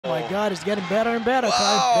Oh my God, it's getting better and better,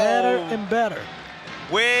 Wow. Kai. Better and better.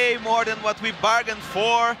 Way more than what we bargained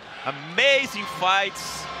for. Amazing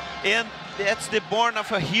fights. And that's the born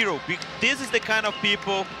of a hero. This is the kind of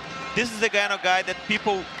people, this is the kind of guy that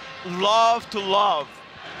people love to love.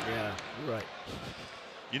 Yeah, you're right.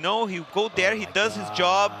 You know, he go there, he does his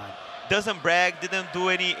job, doesn't brag, didn't do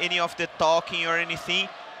any of the talking or anything.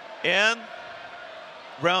 And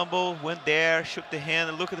Rumble went there, shook the hand,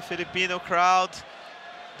 and look at the Filipino crowd.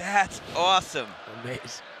 That's awesome.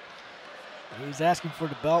 Amazing. He was asking for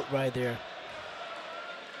the belt right there.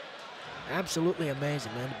 Absolutely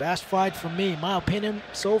amazing, man. The best fight for me, in my opinion,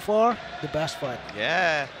 so far, the best fight.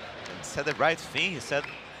 Yeah, he said the right thing. He said,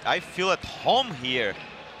 I feel at home here.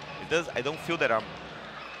 I don't feel that I'm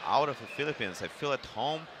out of the Philippines. I feel at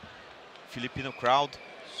home. Filipino crowd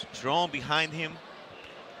strong behind him.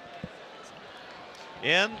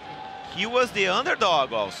 And he was the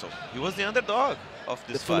underdog also. He was the underdog of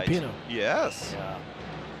this fight. The Filipino. Yes. Yeah.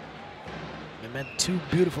 And man, two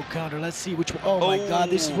beautiful counter. Let's see which one. Oh my God,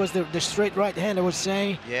 this was the straight right hand I was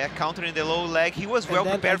saying. Yeah, countering the low leg. He was well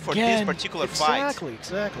prepared for this particular fight.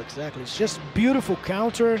 Exactly. It's just beautiful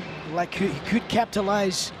counter. Like he could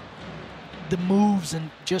capitalize the moves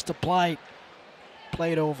and just play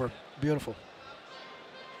it over. Beautiful.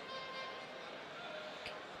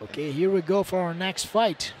 Okay, here we go for our next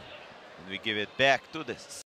fight. And we give it back to the